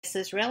This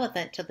is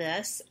relevant to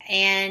this,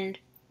 and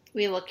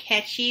we will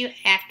catch you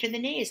after the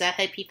news. I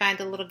hope you find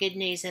a little good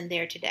news in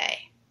there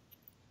today.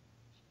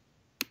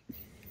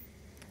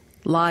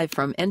 Live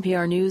from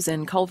NPR News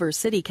in Culver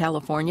City,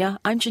 California,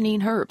 I'm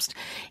Janine Herbst.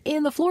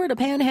 In the Florida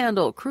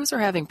Panhandle, crews are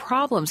having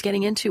problems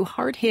getting into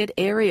hard-hit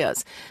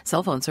areas.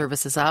 Cell phone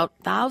service is out.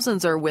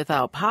 Thousands are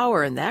without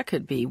power, and that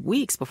could be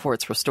weeks before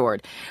it's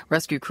restored.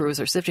 Rescue crews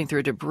are sifting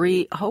through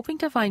debris, hoping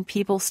to find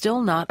people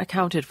still not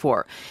accounted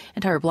for.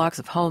 Entire blocks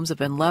of homes have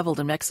been leveled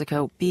in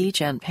Mexico Beach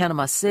and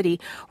Panama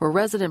City, where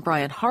resident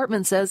Brian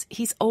Hartman says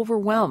he's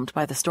overwhelmed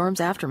by the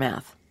storm's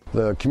aftermath.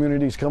 The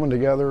community's coming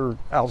together.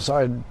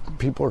 Outside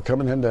people are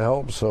coming in to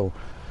help, so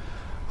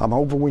I'm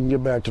hoping we can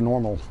get back to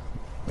normal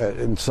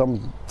in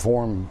some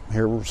form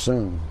here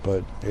soon,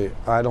 but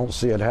I don't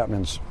see it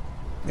happening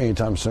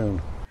anytime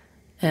soon.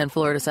 And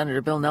Florida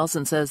Senator Bill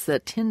Nelson says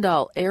that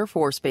Tyndall Air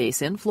Force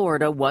Base in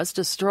Florida was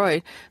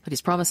destroyed, but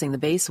he's promising the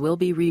base will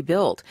be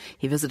rebuilt.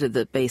 He visited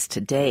the base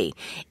today.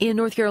 In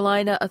North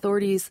Carolina,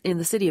 authorities in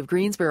the city of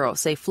Greensboro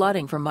say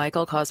flooding from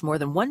Michael caused more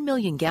than 1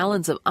 million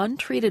gallons of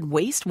untreated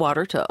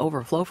wastewater to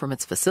overflow from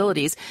its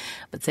facilities,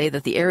 but say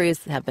that the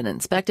areas have been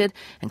inspected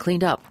and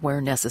cleaned up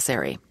where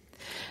necessary.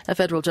 A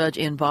federal judge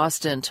in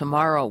Boston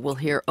tomorrow will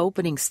hear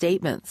opening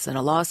statements in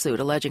a lawsuit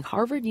alleging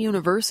Harvard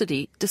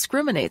University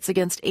discriminates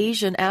against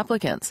Asian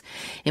applicants.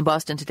 In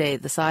Boston today,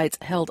 the sides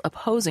held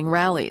opposing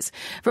rallies.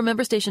 From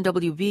member station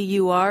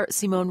WBUR,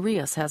 Simone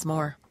Rios has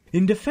more.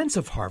 In defense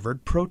of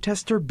Harvard,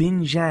 protester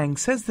Bin Zhang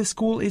says the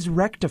school is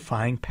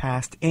rectifying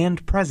past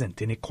and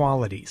present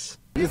inequalities.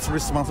 It's the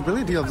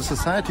responsibility of the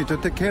society to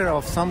take care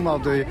of some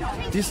of the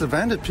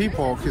disadvantaged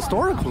people,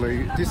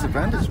 historically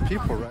disadvantaged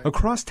people. Right?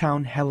 Across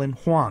town, Helen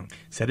Huang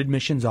said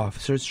admissions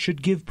officers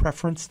should give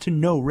preference to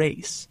no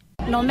race.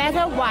 No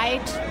matter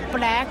white,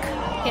 black,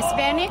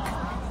 Hispanic,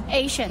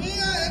 Asian.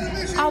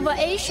 Our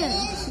Asian,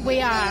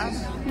 we are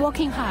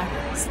working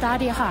hard,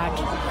 study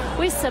hard.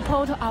 We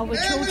support our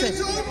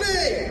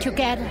children to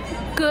get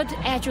good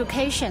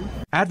education.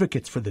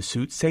 Advocates for the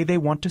suit say they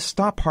want to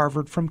stop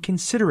Harvard from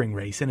considering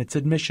race in its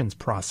admissions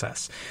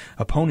process.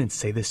 Opponents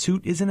say the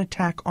suit is an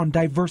attack on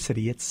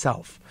diversity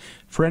itself.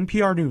 For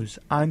NPR News,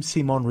 I'm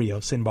Simone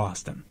Rios in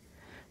Boston.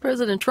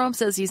 President Trump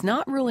says he's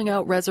not ruling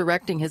out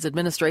resurrecting his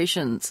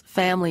administration's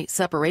family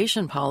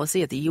separation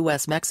policy at the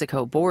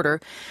U.S.-Mexico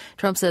border.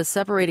 Trump says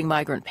separating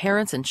migrant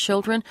parents and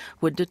children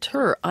would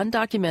deter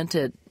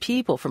undocumented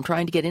people from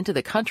trying to get into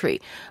the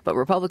country. But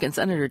Republican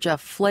Senator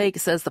Jeff Flake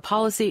says the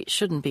policy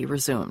shouldn't be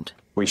resumed.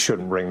 We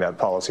shouldn't bring that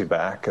policy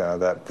back.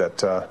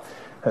 That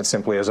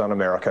simply is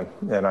un-American,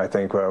 and I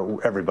think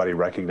everybody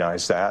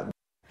recognized that.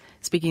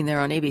 Speaking there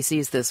on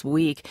ABC's This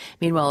Week.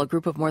 Meanwhile, a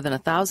group of more than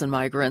 1,000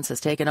 migrants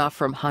has taken off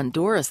from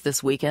Honduras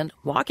this weekend,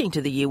 walking to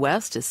the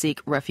U.S. to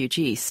seek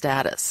refugee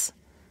status.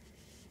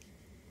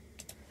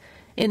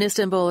 In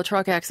Istanbul, a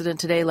truck accident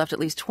today left at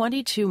least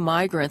 22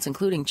 migrants,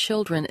 including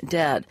children,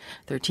 dead.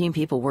 13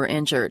 people were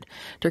injured.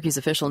 Turkey's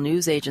official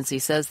news agency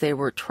says they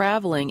were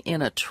traveling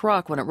in a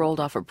truck when it rolled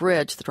off a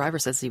bridge. The driver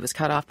says he was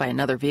cut off by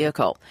another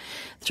vehicle.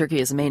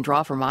 Turkey is a main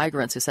draw for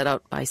migrants who set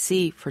out by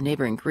sea for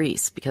neighboring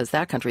Greece because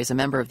that country is a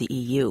member of the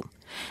EU.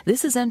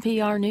 This is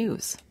NPR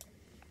News.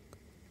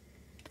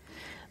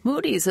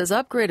 Moody's has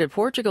upgraded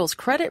Portugal's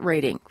credit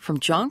rating from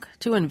junk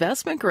to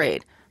investment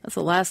grade. That's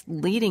the last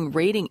leading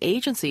rating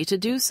agency to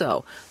do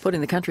so,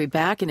 putting the country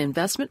back in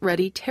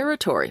investment-ready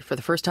territory for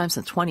the first time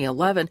since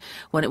 2011,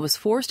 when it was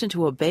forced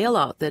into a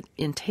bailout that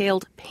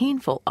entailed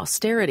painful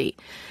austerity.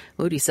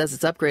 Moody's says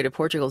it's upgraded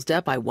Portugal's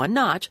debt by one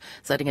notch,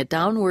 citing a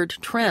downward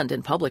trend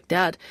in public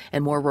debt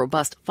and more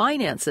robust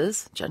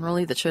finances,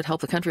 generally that should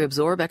help the country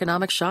absorb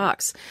economic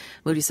shocks.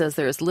 Moody's says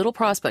there is little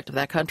prospect of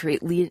that country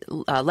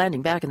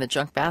landing back in the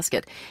junk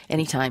basket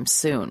anytime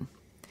soon.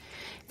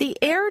 The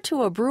heir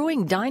to a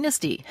brewing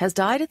dynasty has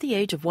died at the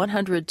age of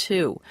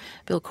 102.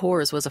 Bill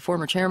Coors was a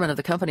former chairman of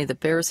the company that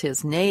bears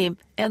his name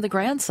and the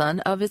grandson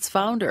of its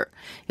founder.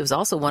 He was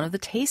also one of the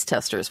taste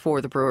testers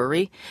for the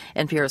brewery.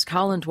 NPR's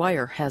Colin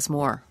Dwyer has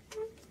more.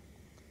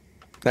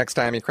 Next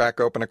time you crack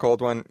open a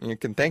cold one, you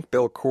can thank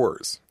Bill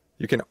Coors.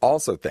 You can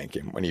also thank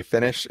him when you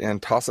finish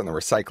and toss it in the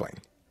recycling.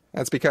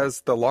 That's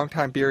because the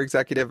longtime beer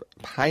executive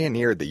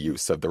pioneered the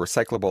use of the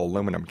recyclable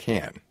aluminum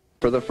can.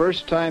 For the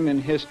first time in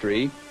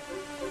history,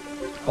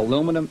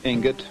 aluminum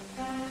ingot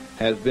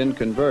has been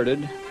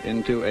converted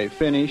into a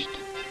finished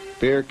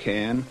beer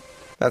can.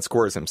 That's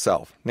Coors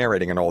himself,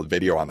 narrating an old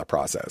video on the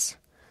process.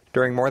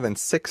 During more than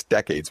 6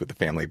 decades with the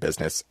family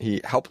business,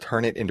 he helped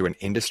turn it into an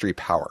industry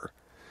power.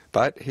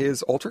 But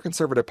his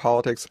ultra-conservative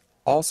politics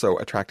also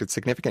attracted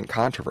significant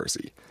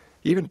controversy,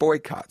 even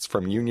boycotts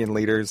from union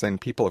leaders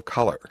and people of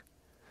color.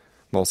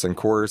 Molson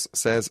Coors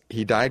says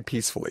he died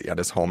peacefully at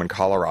his home in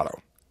Colorado.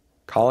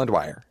 Colin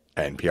Dwyer,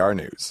 NPR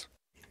News.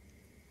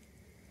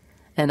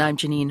 And I'm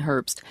Janine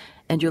Herbst,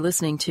 and you're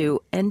listening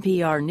to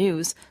NPR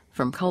News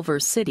from Culver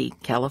City,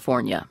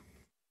 California.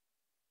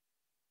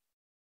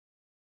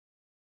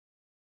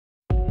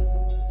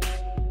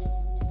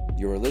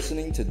 You're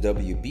listening to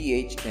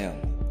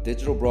WBHM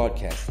Digital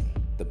Broadcasting,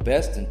 the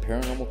best in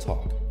paranormal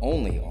talk,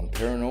 only on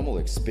Paranormal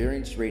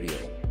Experience Radio.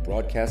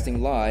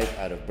 broadcasting live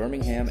out of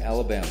Birmingham,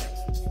 Alabama.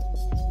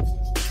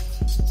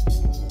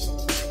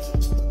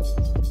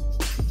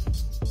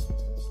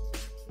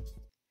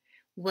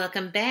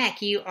 Welcome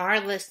back. You are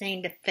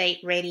listening to Fate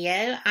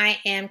Radio. I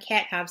am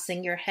Kat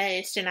Hobson, your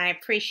host, and I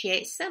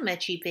appreciate so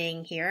much you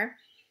being here.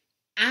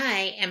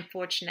 I am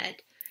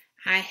fortunate.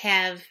 I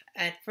have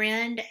a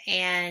friend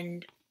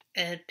and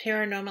a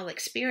paranormal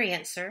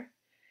experiencer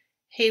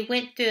who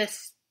went through a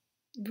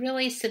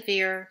really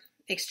severe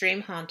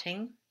extreme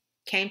haunting,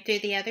 came through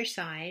the other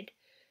side,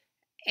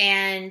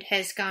 and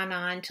has gone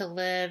on to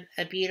live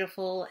a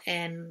beautiful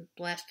and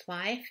blessed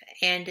life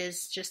and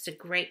is just a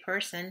great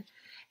person.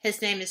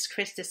 His name is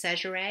Chris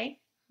DiCesare,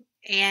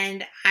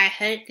 and I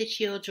hope that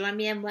you'll join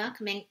me in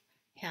welcoming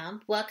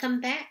him.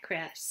 Welcome back,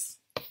 Chris.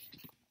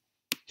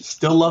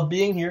 Still love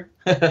being here.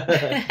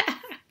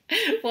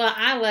 Well,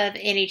 I love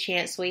any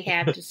chance we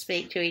have to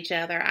speak to each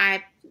other.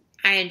 I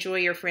enjoy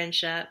your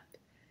friendship.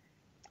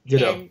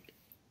 Ditto. And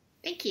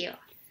thank you.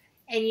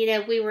 And you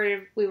know,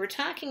 we were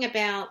talking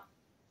about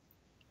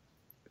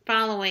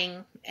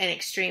following an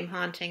extreme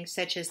haunting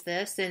such as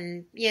this,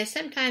 and yeah,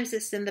 sometimes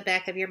it's in the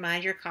back of your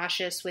mind. You're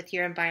cautious with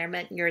your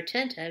environment and you're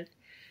attentive.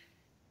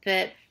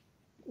 But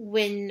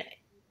when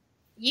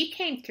you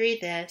came through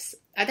this,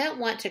 I don't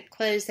want to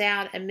close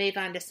out and move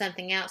on to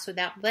something else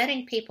without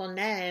letting people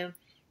know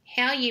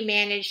how you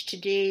managed to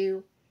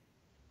do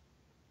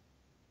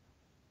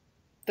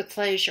the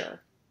closure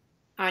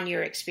on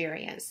your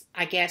experience,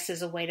 I guess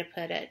is a way to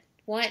put it.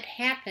 What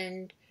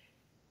happened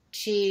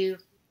to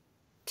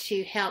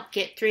help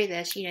get through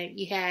this? You know,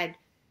 you had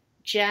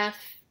Jeff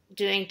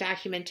doing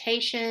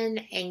documentation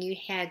and you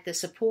had the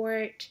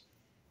support,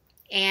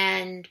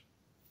 and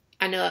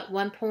I know at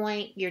one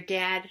point your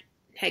dad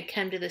had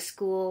come to the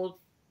school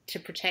to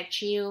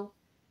protect you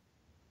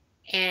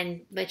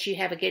and let you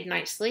have a good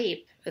night's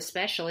sleep,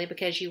 especially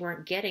because you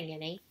weren't getting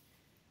any.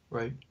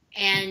 Right.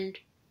 And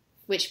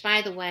which,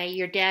 by the way,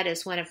 your dad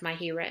is one of my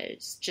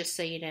heroes, just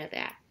so you know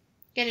that.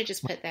 I'm going to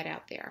just put that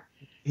out there.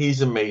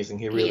 He's amazing.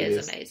 He really is. He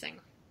is amazing.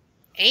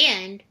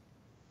 And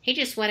he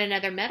just won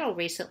another medal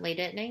recently,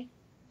 didn't he?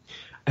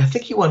 I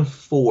think he won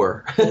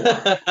 4.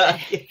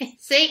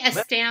 See,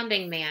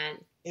 astounding man.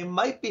 It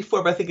might be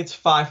 4, but I think it's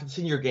 5 for the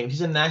senior games.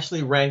 He's a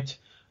nationally ranked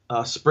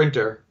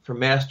sprinter for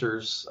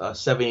Masters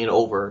 70 and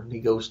over. He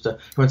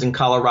runs in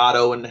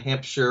Colorado and New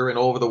Hampshire and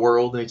all over the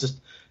world. And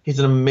he's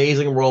an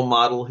amazing role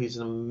model. He's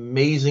an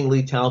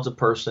amazingly talented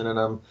person, and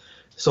I'm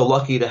so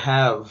lucky to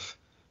have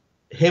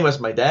him as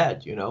my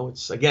dad. You know,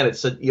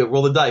 you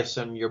roll the dice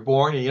and you're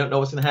born and you don't know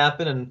what's going to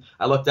happen, and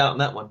I lucked out in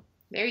that one.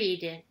 There you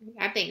did.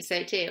 I think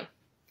so too.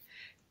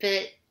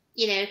 But,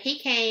 you know, he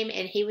came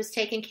and he was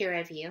taking care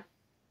of you.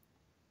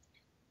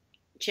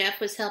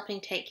 Jeff was helping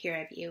take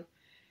care of you.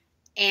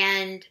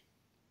 And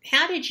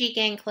how did you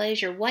gain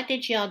closure? What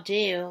did y'all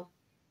do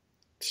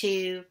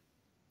to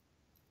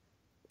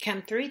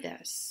come through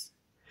this?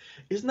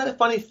 Isn't that a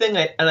funny thing?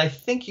 And I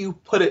think you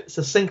put it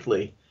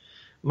succinctly.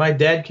 My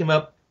dad came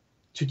up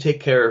to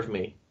take care of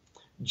me.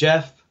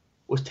 Jeff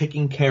was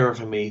taking care of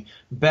me.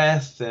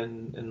 Beth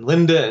and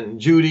Linda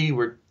and Judy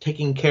were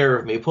taking care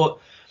of me.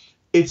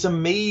 It's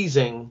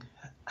amazing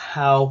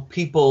how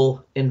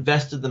people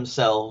invested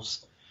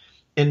themselves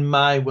in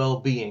my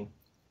well-being.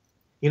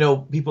 You know,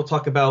 people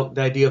talk about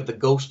the idea of the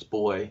ghost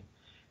boy.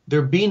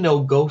 There'd be no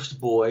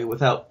ghost boy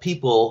without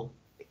people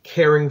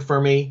caring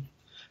for me,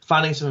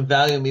 finding some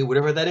value in me,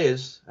 whatever that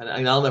is,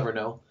 and I'll never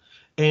know,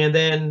 and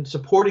then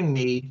supporting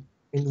me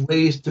in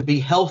ways to be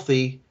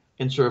healthy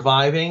in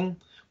surviving,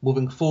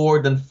 moving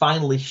forward, then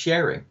finally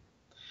sharing.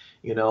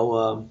 You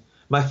know,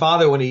 my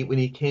father, when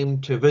he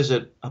came to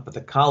visit up at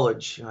the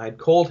college, I had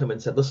called him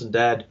and said, "Listen,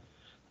 Dad,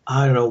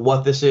 I don't know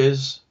what this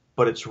is,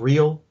 but it's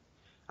real.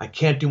 I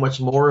can't do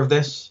much more of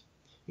this."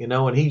 You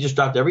know, and he just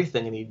dropped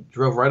everything and he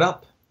drove right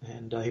up,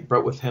 and he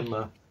brought with him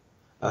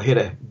he had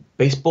a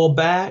baseball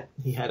bat,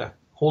 he had a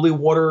holy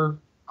water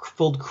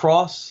filled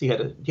cross, he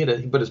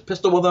put his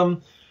pistol with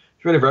him.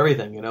 He's ready for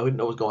everything. You know, he didn't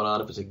know what was going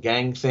on, if it was a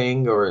gang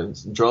thing or a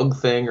drug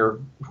thing or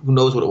who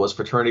knows what it was,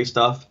 fraternity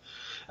stuff,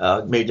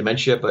 maybe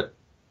dementia. But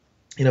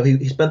you know,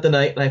 he spent the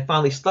night, and I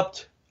finally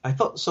slept. I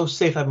felt so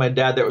safe having my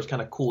dad there. It was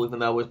kind of cool, even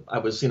though I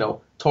was you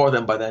know, tore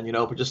them by then, you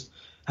know, but just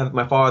having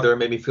my father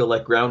made me feel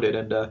like grounded.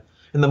 And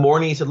in the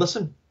morning he said,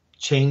 "Listen,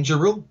 change your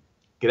room,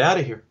 get out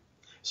of here."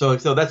 So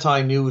that's how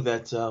I knew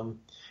that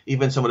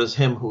even someone as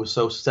him, who was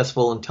so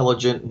successful,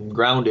 intelligent, and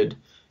grounded,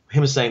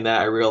 him saying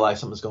that, I realized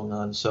something was going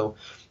on. So,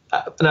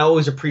 and I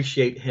always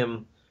appreciate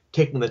him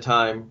taking the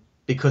time,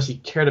 because he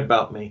cared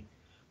about me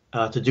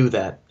to do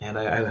that. And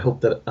I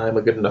hope that I'm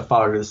a good enough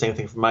father to do the same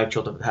thing for my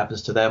children if it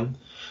happens to them.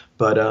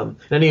 But in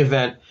any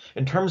event,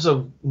 in terms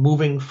of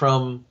moving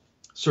from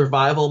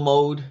survival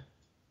mode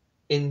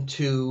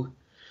into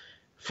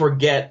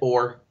forget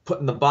or put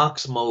in the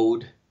box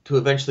mode to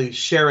eventually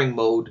sharing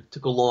mode,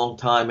 took a long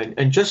time.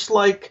 And just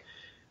like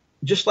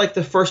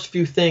the first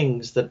few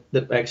things that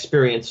I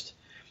experienced,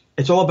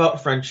 it's all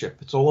about friendship.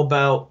 It's all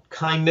about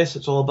kindness.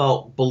 It's all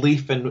about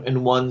belief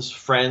in one's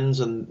friends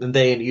and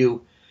they and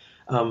you.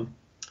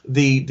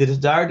 the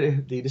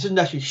decision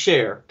to actually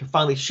to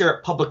finally share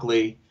it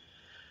publicly,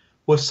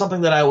 was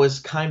something that I was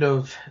kind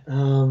of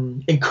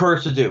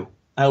encouraged to do.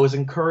 I was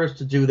encouraged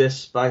to do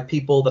this by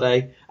people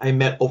that I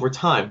met over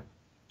time.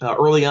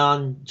 Early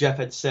on, Jeff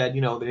had said,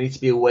 there needs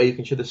to be a way you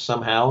can share this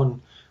somehow,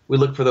 and we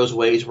looked for those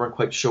ways, weren't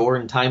quite sure,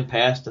 and time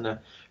passed, and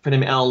a friend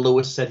named Alan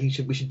Lewis said we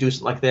should do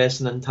something like this,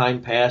 and then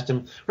time passed,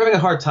 and we're having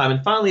a hard time,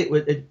 and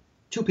finally,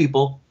 two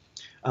people,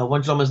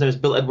 one gentleman's name is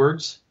Bill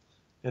Edwards,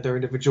 the other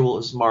individual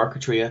is Mara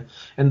Katria,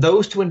 and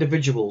those two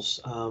individuals,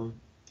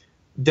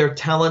 their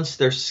talents,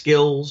 their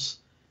skills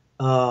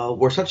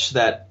were such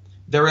that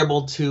they're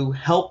able to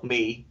help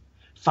me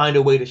find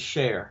a way to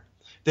share.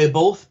 They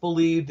both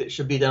believed it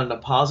should be done in a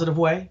positive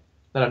way,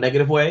 not a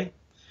negative way.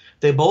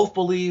 They both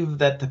believe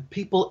that the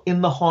people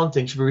in the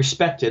haunting should be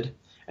respected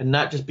and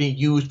not just be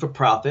used for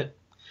profit.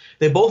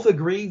 They both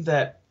agree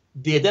that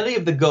the identity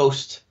of the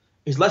ghost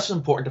is less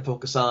important to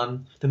focus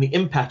on than the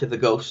impact of the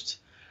ghost.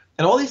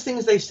 And all these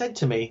things they said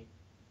to me,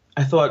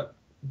 I thought,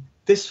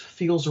 this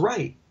feels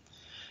right.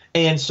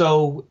 And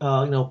so,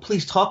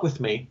 Please Talk With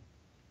Me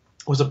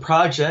was a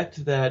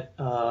project that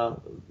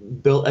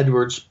Bill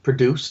Edwards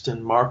produced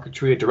and Mara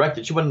Katria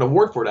directed. She won an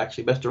award for it,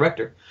 actually, Best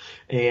Director.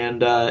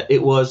 And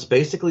it was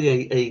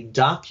basically a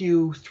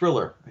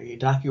docu-thriller, a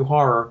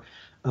docu-horror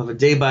of a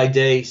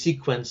day-by-day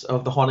sequence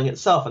of the haunting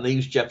itself. And they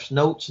used Jeff's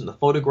notes and the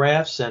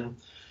photographs, and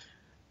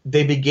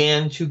they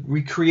began to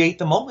recreate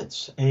the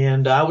moments.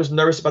 And I was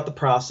nervous about the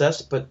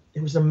process, but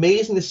it was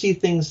amazing to see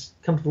things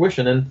come to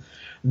fruition. And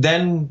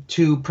then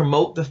to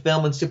promote the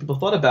film and see what people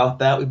thought about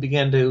that, we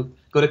began to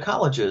go to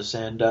colleges,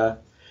 and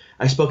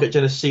I spoke at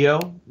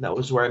Geneseo. That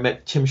was where I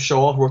met Tim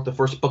Shaw, who wrote the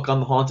first book on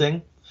the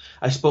haunting.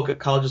 I spoke at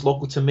colleges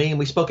local to me, and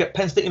we spoke at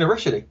Penn State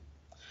University.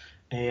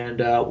 And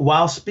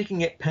while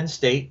speaking at Penn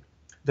State,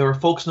 there were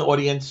folks in the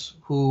audience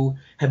who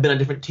had been on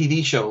different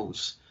TV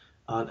shows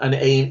on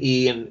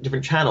A&E and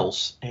different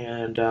channels.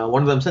 And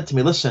one of them said to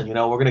me, listen, we're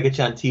going to get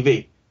you on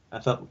TV. I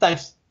thought,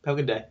 thanks, have a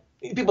good day.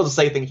 People just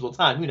say things all the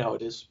time. You know how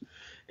it is.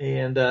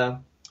 And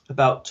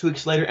about 2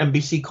 weeks later,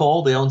 NBC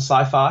called. They own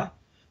Sci-Fi.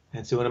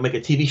 And so we want to make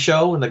a TV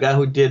show, and the guy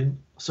who did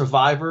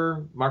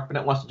Survivor, Mark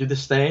Burnett, wants to do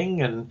this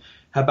thing, and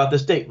how about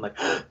this date? I'm like,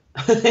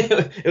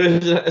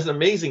 it was an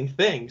amazing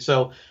thing.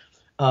 So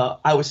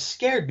I was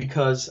scared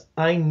because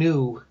I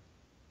knew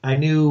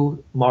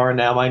Mara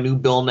now, I knew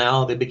Bill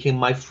now. They became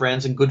my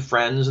friends and good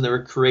friends, and they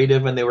were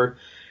creative, and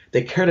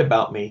they cared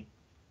about me.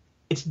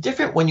 It's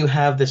different when you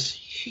have this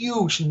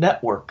huge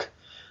network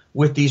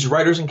with these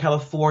writers in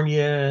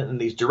California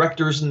and these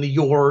directors in New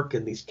York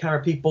and these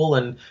camera people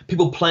and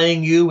people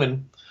playing you,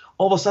 and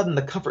all of a sudden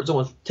the comfort zone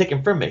was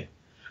taken from me.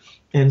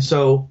 And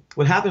so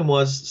what happened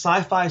was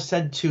Sci-Fi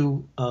said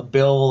to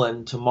Bill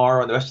and to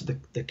Mara and the rest of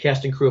the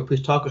casting crew of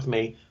Please Talk With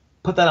Me,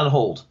 put that on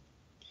hold.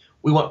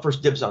 We want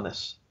first dibs on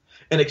this.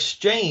 In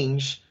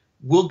exchange,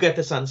 we'll get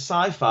this on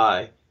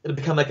Sci-Fi. It'll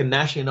become like a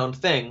nationally known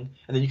thing,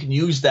 and then you can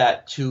use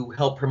that to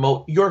help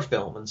promote your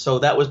film. And so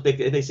that was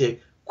basically a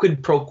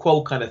quid pro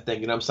quo kind of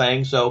thing, you know what I'm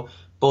saying? So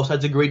both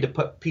sides agreed to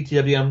put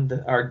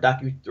PTWM, our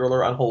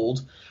docu-thriller, on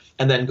hold,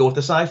 and then go with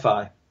the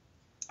Sci-Fi.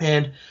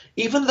 And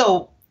even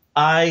though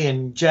I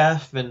and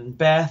Jeff and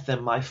Beth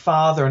and my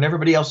father and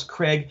everybody else,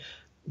 Craig,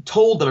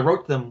 told them and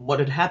wrote them what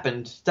had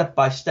happened step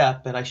by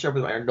step, and I shared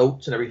with them our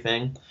notes and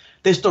everything,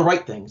 they still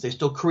write things. They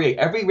still create.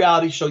 Every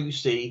reality show you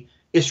see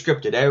is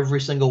scripted,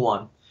 every single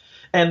one.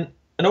 And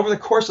over the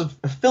course of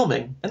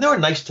filming, and they were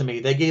nice to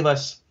me. They gave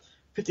us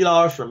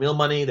 $50 for meal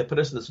money. They put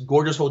us in this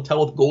gorgeous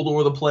hotel with gold all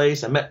over the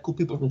place. I met cool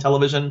people from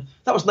television.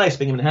 That was nice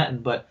being in Manhattan,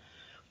 but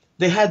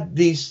they had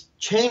these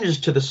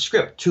changes to the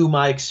script, to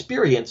my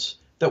experience,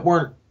 that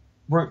weren't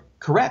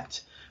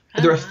correct.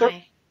 Oh, there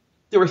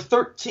were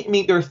 13. I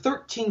mean, there were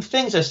 13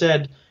 things I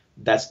said,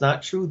 that's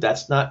not true,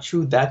 that's not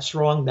true, that's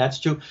wrong, that's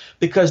true,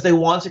 because they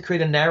want to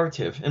create a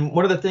narrative. And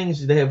one of the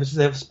things they have is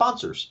they have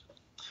sponsors.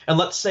 And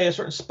let's say a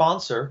certain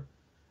sponsor,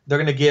 they're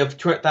going to give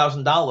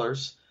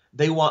 $200,000.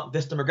 They want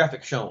this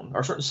demographic shown,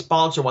 or a certain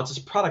sponsor wants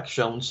this product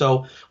shown.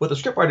 So what the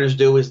scriptwriters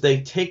do is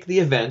they take the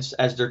events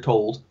as they're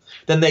told,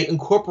 then they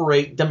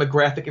incorporate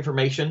demographic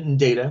information and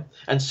data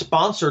and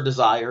sponsor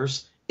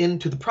desires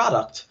into the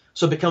product.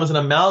 So it becomes an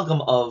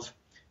amalgam of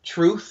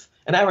truth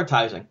and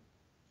advertising.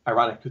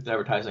 Ironic, truth and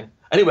advertising.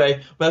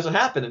 Anyway, but that's what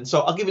happened. And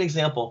so I'll give you an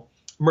example.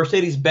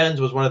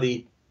 Mercedes-Benz was one of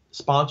the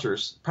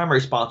sponsors,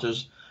 primary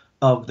sponsors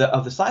of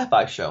the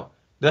Sci-Fi show.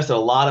 They invested a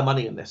lot of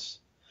money in this.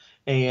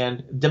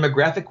 And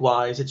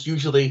demographic-wise, it's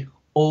usually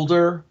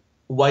older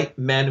white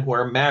men who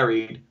are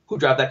married who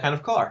drive that kind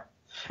of car.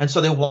 And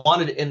so they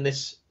wanted in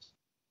this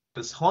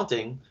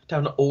haunting to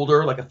have an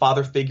older, like a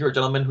father figure, a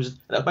gentleman who's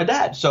my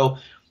dad. So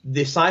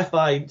the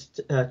Sci-Fi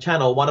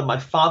channel wanted my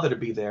father to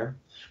be there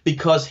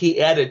because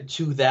he added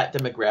to that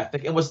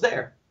demographic and was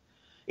there.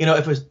 You know,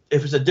 if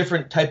it was a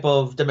different type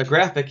of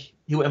demographic,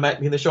 he wouldn't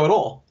be in the show at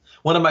all.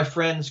 One of my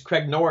friends,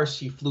 Craig Norris,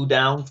 he flew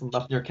down from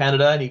up near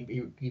Canada, and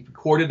he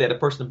recorded. They had a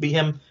person to be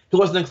him. He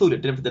wasn't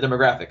included, didn't fit the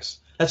demographics.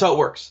 That's how it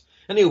works.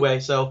 Anyway,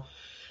 so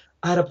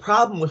I had a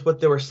problem with what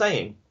they were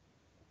saying.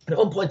 at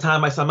one point in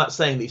time, I said, I'm not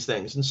saying these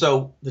things. And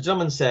so the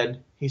gentleman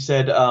said,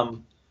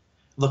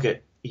 look,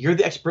 you're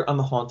the expert on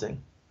the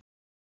haunting.